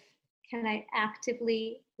life can I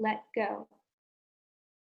actively let go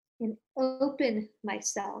and open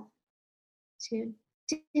myself to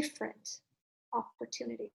different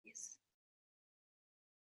opportunities?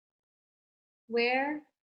 Where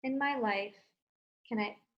in my life can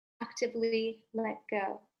I actively let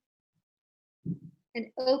go and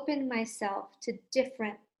open myself to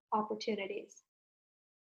different opportunities?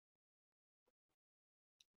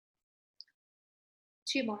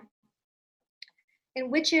 2 more. In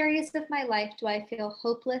which areas of my life do I feel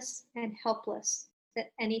hopeless and helpless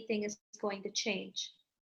that anything is going to change?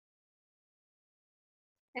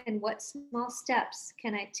 And what small steps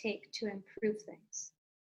can I take to improve things?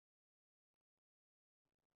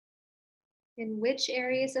 In which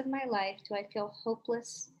areas of my life do I feel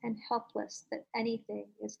hopeless and helpless that anything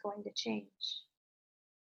is going to change?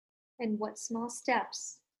 And what small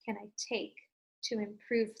steps can I take to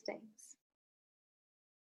improve things?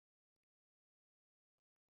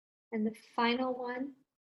 And the final one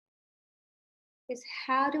is,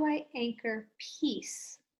 how do I anchor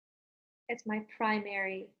peace as my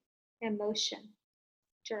primary emotion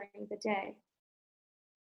during the day?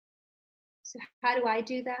 So how do I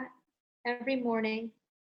do that? Every morning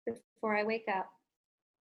before I wake up,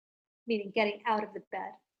 meaning getting out of the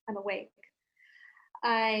bed, I'm awake,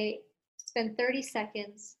 I spend 30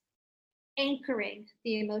 seconds anchoring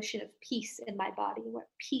the emotion of peace in my body, what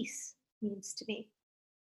peace means to me.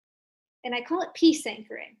 And I call it peace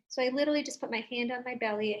anchoring. So I literally just put my hand on my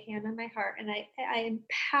belly, a hand on my heart, and I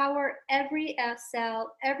empower every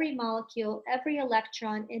cell, every molecule, every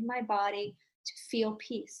electron in my body to feel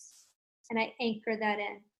peace. And I anchor that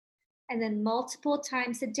in. And then multiple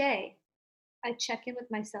times a day, I check in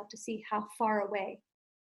with myself to see how far away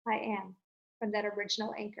I am from that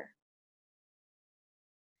original anchor.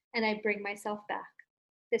 And I bring myself back.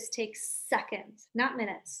 This takes seconds, not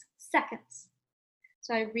minutes, seconds.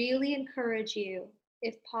 So I really encourage you,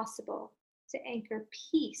 if possible, to anchor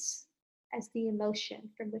peace as the emotion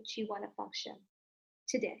from which you want to function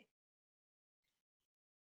today.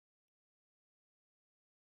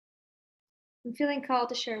 I'm feeling called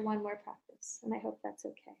to share one more practice, and I hope that's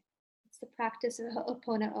okay. It's the practice of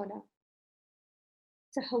Ho'oponopono.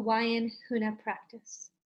 It's a Hawaiian huna practice.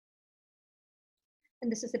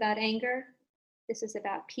 And this is about anger. This is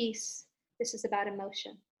about peace. This is about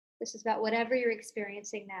emotion. This is about whatever you're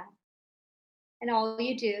experiencing now. And all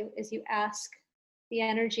you do is you ask the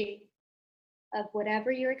energy of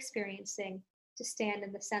whatever you're experiencing to stand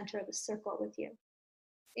in the center of the circle with you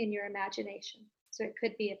in your imagination. So it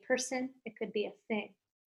could be a person, it could be a thing.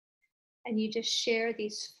 And you just share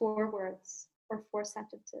these 4 words or 4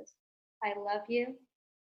 sentences. I love you.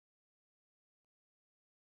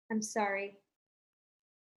 I'm sorry.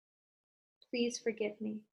 Please forgive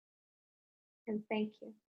me. And thank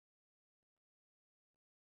you.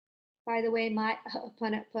 By the way, my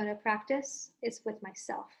Ho'oponopono practice is with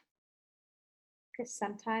myself. Because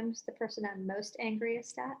sometimes the person I'm most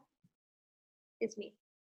angriest at is me.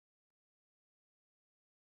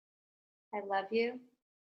 I love you.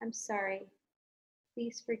 I'm sorry.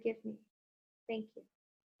 Please forgive me. Thank you.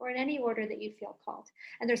 Or in any order that you feel called.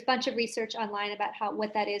 And there's a bunch of research online about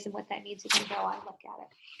what that is and what that means. You can go on and look at it.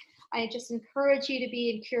 I just encourage you to be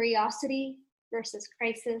in curiosity versus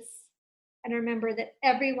crisis. And remember that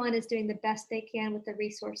everyone is doing the best they can with the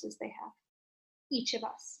resources they have. Each of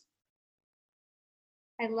us.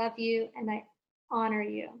 I love you and I honor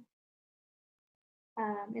you.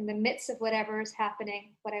 In the midst of whatever is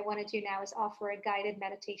happening, what I want to do now is offer a guided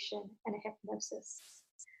meditation and a hypnosis.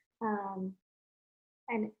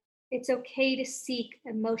 And It's okay to seek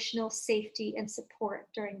emotional safety and support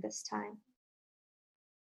during this time.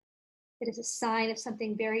 It is a sign of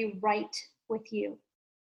something very right with you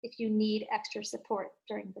if you need extra support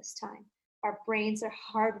during this time. Our brains are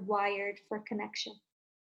hardwired for connection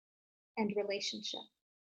and relationship.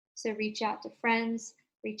 So reach out to friends,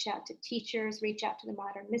 reach out to teachers, reach out to the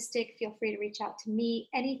Modern Mystic. Feel free to reach out to me.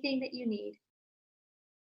 Anything that you need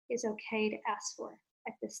is okay to ask for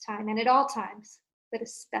at this time and at all times, but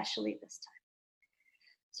especially this time.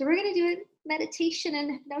 So we're going to do a meditation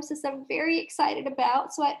and hypnosis I'm very excited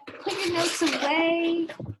about. So put your notes away.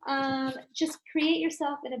 Just create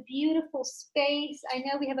yourself in a beautiful space. I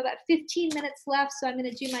know we have about 15 minutes left, so I'm going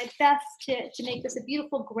to do my best to make this a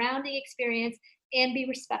beautiful grounding experience and be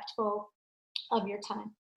respectful of your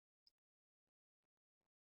time.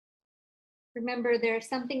 Remember, there's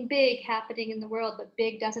something big happening in the world, but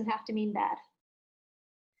big doesn't have to mean bad.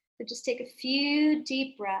 So just take a few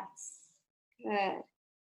deep breaths. Good.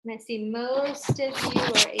 And I see most of you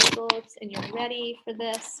are able and you're ready for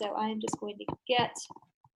this, so I'm just going to get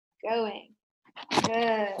going.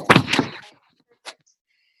 Good. Perfect.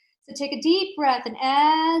 So take a deep breath, and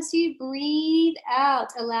as you breathe out,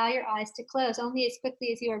 allow your eyes to close only as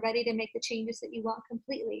quickly as you are ready to make the changes that you want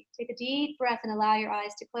completely. Take a deep breath and allow your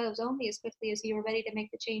eyes to close only as quickly as you are ready to make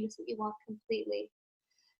the changes that you want completely.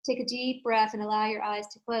 Take a deep breath and allow your eyes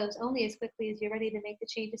to close only as quickly as you're ready to make the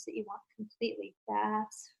changes that you want completely.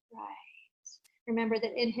 That's right. Remember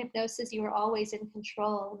that in hypnosis, you are always in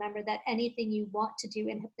control. Remember that anything you want to do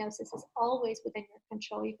in hypnosis is always within your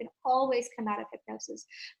control. You can always come out of hypnosis.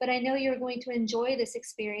 But I know you're going to enjoy this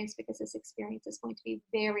experience because this experience is going to be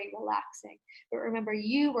very relaxing. But remember,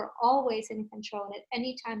 you are always in control. And at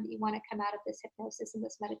any time that you want to come out of this hypnosis and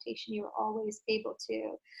this meditation, you are always able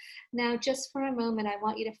to. Now, just for a moment, I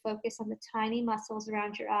want you to focus on the tiny muscles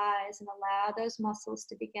around your eyes and allow those muscles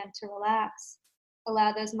to begin to relax.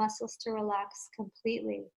 Allow those muscles to relax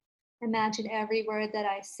completely. Imagine every word that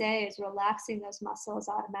I say is relaxing those muscles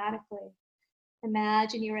automatically.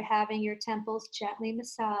 Imagine you are having your temples gently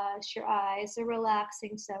massaged. Your eyes are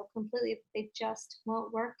relaxing so completely that they just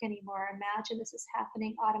won't work anymore. Imagine this is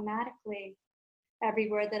happening automatically. Every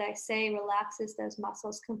word that I say relaxes those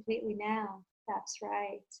muscles completely now. That's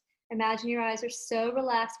right. Imagine your eyes are so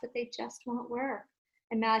relaxed, but they just won't work.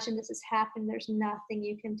 Imagine this has happened. There's nothing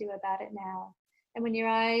you can do about it now. And when your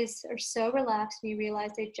eyes are so relaxed and you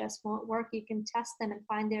realize they just won't work, you can test them and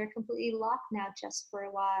find they're completely locked now just for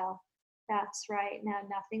a while. That's right. Now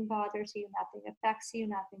nothing bothers you, nothing affects you,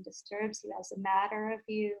 nothing disturbs you as a matter of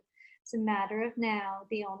you. It's a matter of now.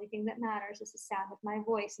 The only thing that matters is the sound of my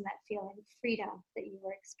voice and that feeling of freedom that you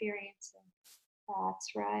are experiencing.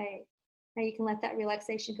 That's right. Now you can let that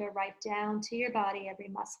relaxation go right down to your body, every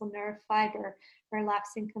muscle, nerve, fiber,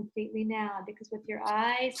 relaxing completely now, because with your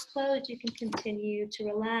eyes closed, you can continue to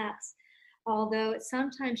relax. Although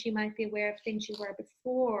sometimes you might be aware of things you were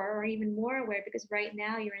before, or even more aware, because right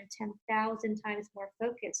now you're in 10,000 times more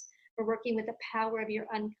focused. We're working with the power of your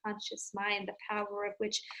unconscious mind, the power of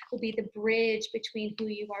which will be the bridge between who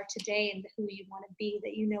you are today and who you want to be,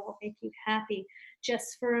 that you know will make you happy.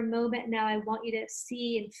 Just for a moment now, I want you to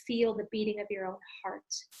see and feel the beating of your own heart.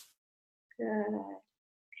 Good.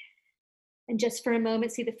 And just for a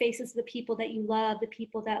moment, see the faces of the people that you love, the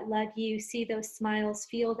people that love you. See those smiles,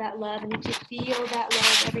 feel that love. And if you feel that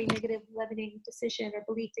love, every negative limiting decision or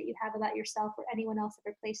belief that you have about yourself or anyone else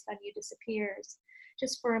ever placed on you disappears.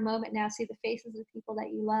 Just for a moment now, see the faces of the people that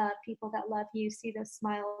you love, people that love you. See those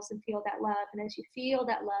smiles and feel that love. And as you feel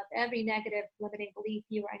that love, every negative limiting belief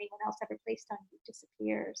you or anyone else ever placed on you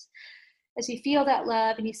disappears. As you feel that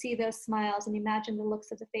love and you see those smiles and imagine the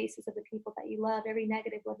looks of the faces of the people that you love, every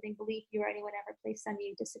negative limiting belief you or anyone ever placed on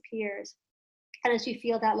you disappears. And as you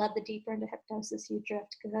feel that love, the deeper into hypnosis you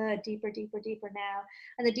drift. Good, deeper, deeper, deeper now.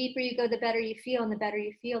 And the deeper you go, the better you feel. And the better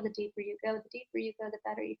you feel, the deeper you go. The deeper you go, the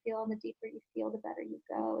better you feel. And the deeper you feel, the better you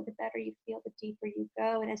go. And the better you feel, the deeper you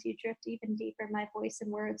go. And as you drift even deeper, my voice and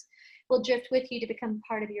words will drift with you to become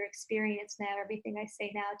part of your experience now. Everything I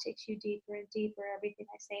say now takes you deeper and deeper. Everything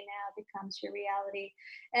I say now becomes your reality.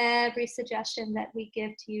 Every suggestion that we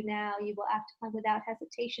give to you now, you will act upon without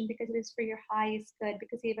hesitation, because it is for your highest good,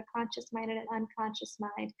 because you have a conscious mind and an unconscious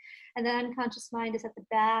mind. And the unconscious mind is at the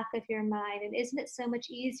back of your mind. And isn't it so much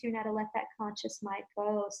easier now to let that conscious mind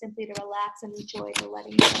go, simply to relax and enjoy the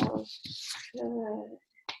letting go? Good.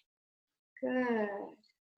 Good.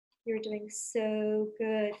 You're doing so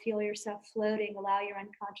good. Feel yourself floating. Allow your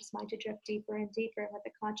unconscious mind to drift deeper and deeper. And let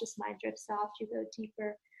the conscious mind drift soft. You go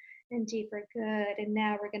deeper and deeper. Good. And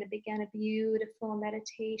now we're going to begin a beautiful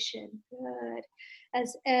meditation. Good.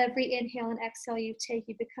 As every inhale and exhale you take,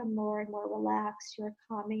 you become more and more relaxed. You're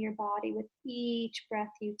calming your body with each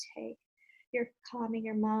breath you take. You're calming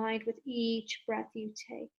your mind with each breath you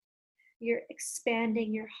take. You're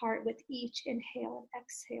expanding your heart with each inhale and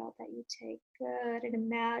exhale that you take. Good. And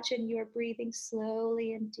imagine you're breathing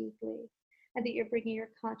slowly and deeply, and that you're bringing your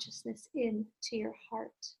consciousness into your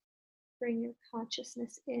heart. Bring your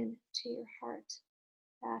consciousness into your heart.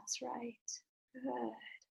 That's right. Good.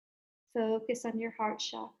 Focus on your heart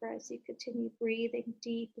chakra as you continue breathing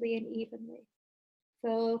deeply and evenly.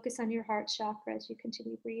 Focus on your heart chakra as you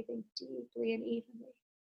continue breathing deeply and evenly.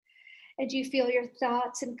 And you feel your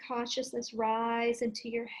thoughts and consciousness rise into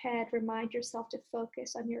your head. Remind yourself to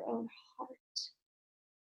focus on your own heart.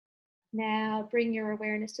 Now bring your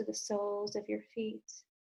awareness to the soles of your feet.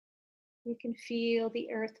 You can feel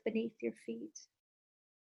the earth beneath your feet.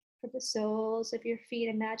 From the soles of your feet,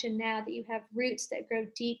 imagine now that you have roots that grow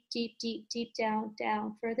deep, deep, deep, deep down,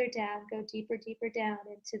 down, further down, go deeper, deeper down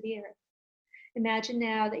into the earth. Imagine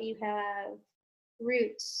now that you have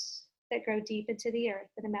roots that grow deep into the earth,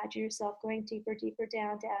 and imagine yourself going deeper, deeper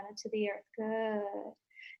down, down into the earth. Good.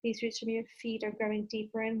 These roots from your feet are growing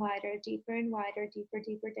deeper and wider, deeper and wider, deeper,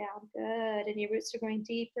 deeper down. Good. And your roots are going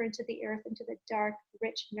deeper into the earth, into the dark,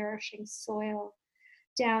 rich, nourishing soil.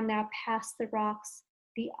 Down now past the rocks,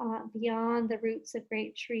 beyond the roots of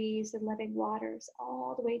great trees and living waters,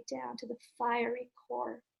 all the way down to the fiery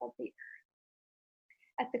core of the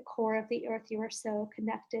earth. At the core of the earth, you are so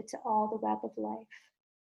connected to all the web of life.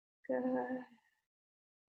 Good.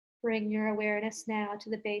 Bring your awareness now to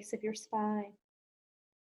the base of your spine.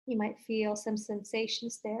 You might feel some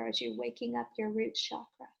sensations there as you're waking up your root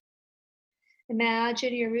chakra.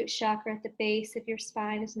 Imagine your root chakra at the base of your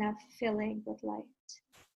spine is now filling with light.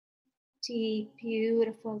 Deep,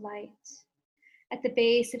 beautiful light. At the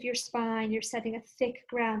base of your spine, you're setting a thick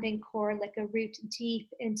grounding core like a root deep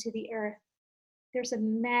into the earth. There's a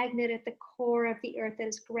magnet at the core of the earth that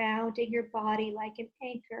is grounding your body like an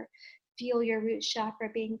anchor. Feel your root chakra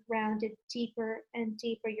being grounded deeper and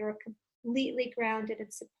deeper. You're completely grounded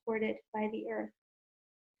and supported by the earth.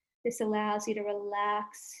 This allows you to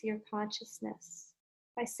relax your consciousness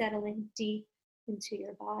by settling deep into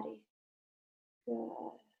your body.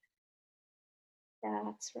 Good.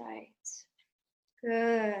 That's right.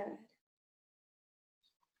 Good.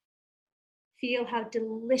 Feel how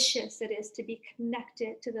delicious it is to be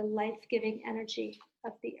connected to the life-giving energy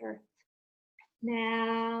of the earth.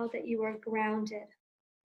 Now that you are grounded,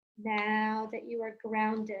 now that you are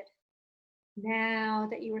grounded, now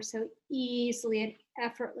that you are so easily and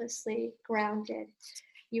effortlessly grounded,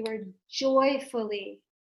 you are joyfully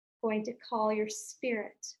going to call your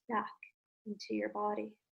spirit back into your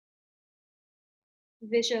body.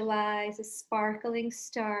 Visualize a sparkling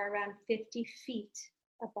star around 50 feet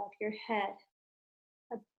above your head.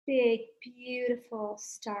 A big, beautiful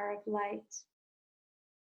star of light.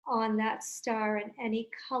 On that star, in any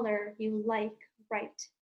color you like, write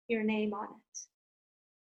your name on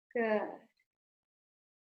it. Good.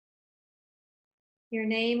 Your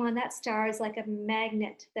name on that star is like a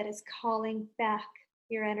magnet that is calling back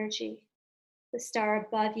your energy. The star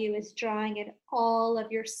above you is drawing in all of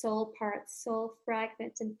your soul parts, soul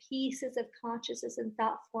fragments, and pieces of consciousness and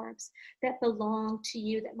thought forms that belong to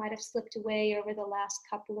you that might have slipped away over the last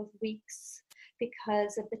couple of weeks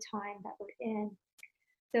because of the time that we're in.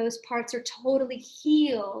 Those parts are totally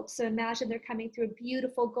healed. So imagine they're coming through a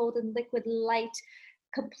beautiful golden liquid light,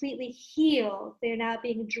 completely healed. They're now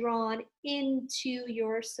being drawn into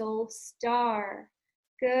your soul star.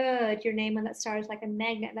 Good. Your name on that star is like a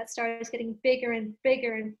magnet. And that star is getting bigger and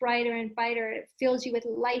bigger and brighter and brighter. It fills you with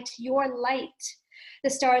light, your light. The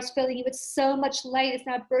star is filling you with so much light. It's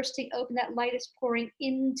now bursting open. That light is pouring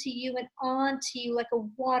into you and onto you like a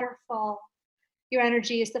waterfall. Your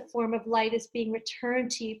energy is the form of light is being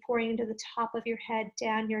returned to you, pouring into the top of your head,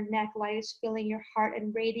 down your neck. Light is filling your heart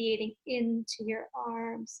and radiating into your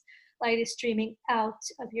arms. Light is streaming out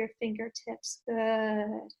of your fingertips.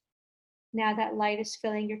 Good. Now that light is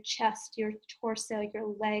filling your chest, your torso,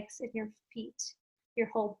 your legs, and your feet. Your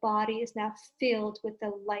whole body is now filled with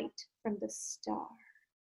the light from the star.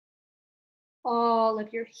 All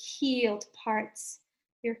of your healed parts,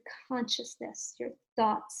 your consciousness, your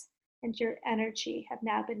thoughts, and your energy have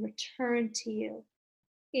now been returned to you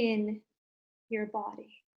in your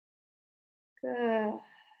body. Good.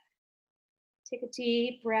 Take a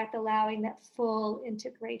deep breath, allowing that full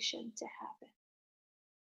integration to happen.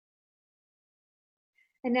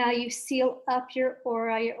 And now you seal up your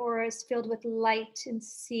aura. Your aura is filled with light and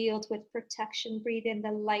sealed with protection. Breathe in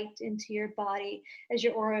the light into your body as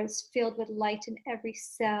your aura is filled with light in every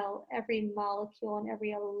cell, every molecule, and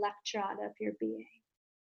every electron of your being.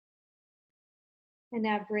 And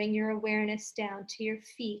now bring your awareness down to your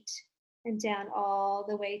feet and down all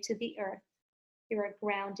the way to the earth. You are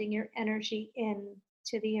grounding your energy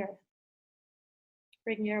into the earth.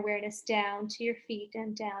 Bring your awareness down to your feet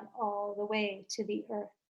and down all the way to the earth.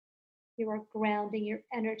 You are grounding your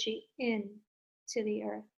energy into the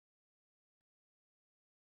earth.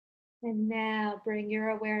 And now bring your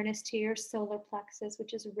awareness to your solar plexus,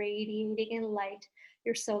 which is radiating in light.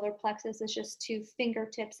 Your solar plexus is just 2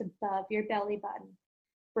 fingertips above your belly button.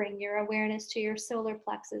 Bring your awareness to your solar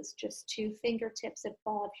plexus, just 2 fingertips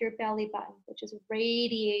above your belly button, which is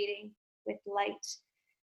radiating with light.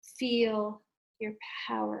 Feel your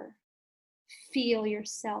power. Feel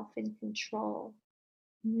yourself in control.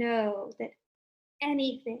 Know that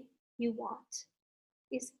anything you want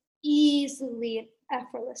is easily and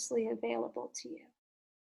effortlessly available to you.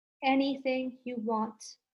 Anything you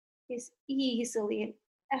want is easily and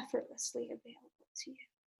effortlessly available to you.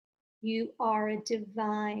 You are a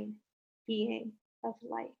divine being of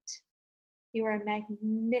light. You are a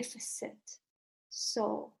magnificent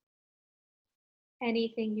soul.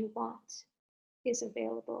 Anything you want is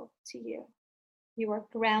available to you. You are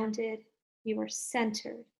grounded, you are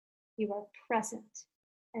centered, you are present,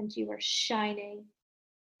 and you are shining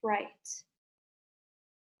bright.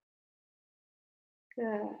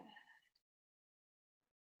 Good.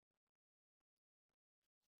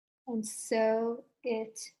 And so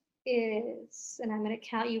it is. And I'm going to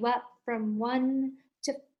count you up from 1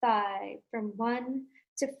 to 5, from 1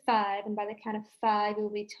 to 5. And by the count of 5, you'll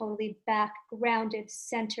be totally back, grounded,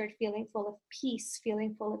 centered, feeling full of peace,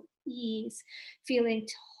 feeling full of ease, feeling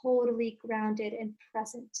totally grounded and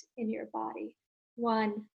present in your body.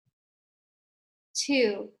 1,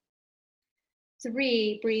 2,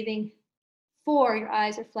 3, breathing. 4, your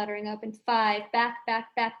eyes are fluttering open. 5, back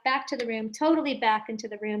to the room, totally back into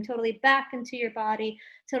the room, totally back into your body,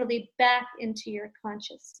 totally back into your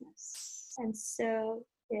consciousness. And so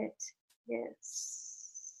it is.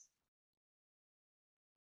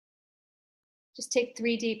 Just take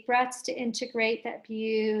 3 deep breaths to integrate that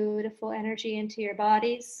beautiful energy into your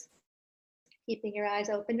bodies. Keeping your eyes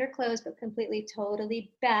open or closed, but completely,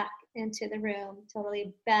 totally back into the room,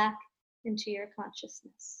 totally back into your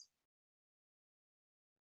consciousness.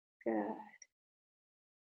 Good.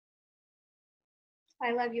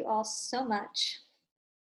 I love you all so much.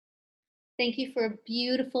 Thank you for a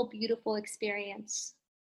beautiful, beautiful experience.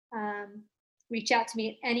 Reach out to me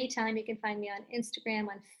at any time. You can find me on Instagram,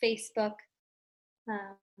 on Facebook.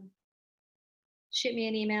 Shoot me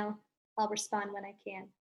an email. I'll respond when I can.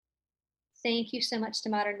 Thank you so much to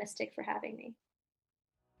Modern Mystic for having me.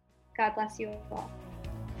 God bless you all.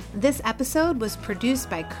 This episode was produced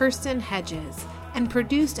by Kirsten Hedges and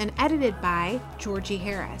produced and edited by Georgie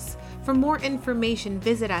Harris. For more information,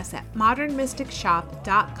 visit us at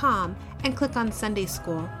modernmysticshop.com and click on Sunday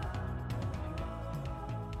School.